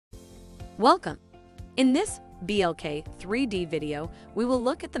Welcome! In this BLK3D video, we will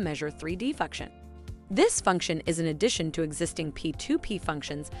look at the Measure 3D function. This function is an addition to existing P2P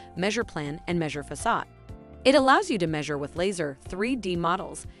functions, Measure Plan and Measure Facade. It allows you to measure with laser 3D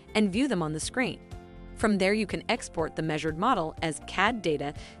models and view them on the screen. From there, you can export the measured model as CAD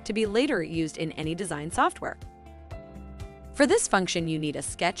data to be later used in any design software. For this function, you need a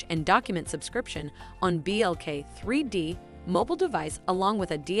sketch and document subscription on BLK3D Mobile device along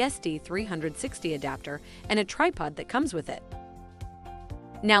with a DSD360 adapter and a tripod that comes with it.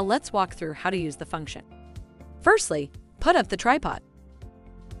 Now let's walk through how to use the function. Firstly, put up the tripod.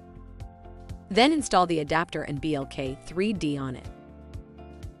 Then install the adapter and BLK3D on it.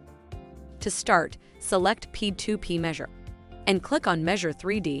 To start, select P2P measure and click on Measure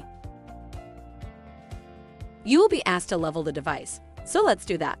 3D. You will be asked to level the device, so let's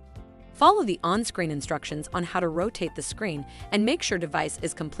do that. Follow the on-screen instructions on how to rotate the screen and make sure device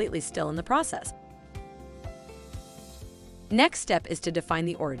is completely still in the process. Next step is to define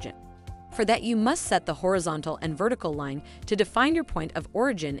the origin. For that, you must set the horizontal and vertical line to define your point of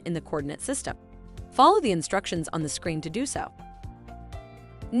origin in the coordinate system. Follow the instructions on the screen to do so.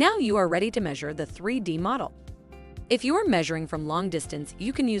 Now you are ready to measure the 3D model. If you are measuring from long distance,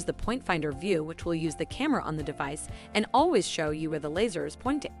 you can use the point finder view, which will use the camera on the device and always show you where the laser is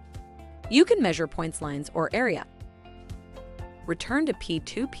pointing. You can measure points, lines, or area. Return to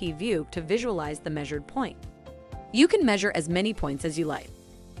P2P view to visualize the measured point. You can measure as many points as you like.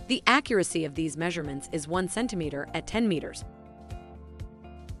 The accuracy of these measurements is 1 centimeter at 10 meters.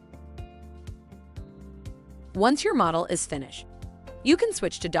 Once your model is finished, you can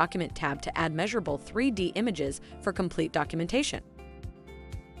switch to Document tab to add measurable 3D images for complete documentation.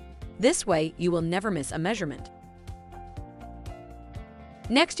 This way, you will never miss a measurement.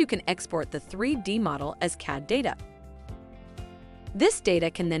 Next, you can export the 3D model as CAD data. This data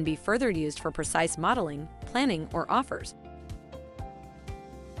can then be further used for precise modeling, planning, or offers.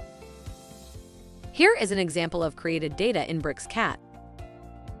 Here is an example of created data in BricsCAD.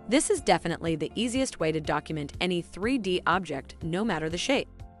 This is definitely the easiest way to document any 3D object, no matter the shape.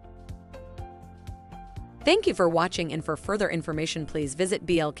 Thank you for watching, and for further information, please visit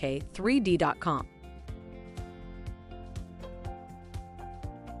blk3d.com.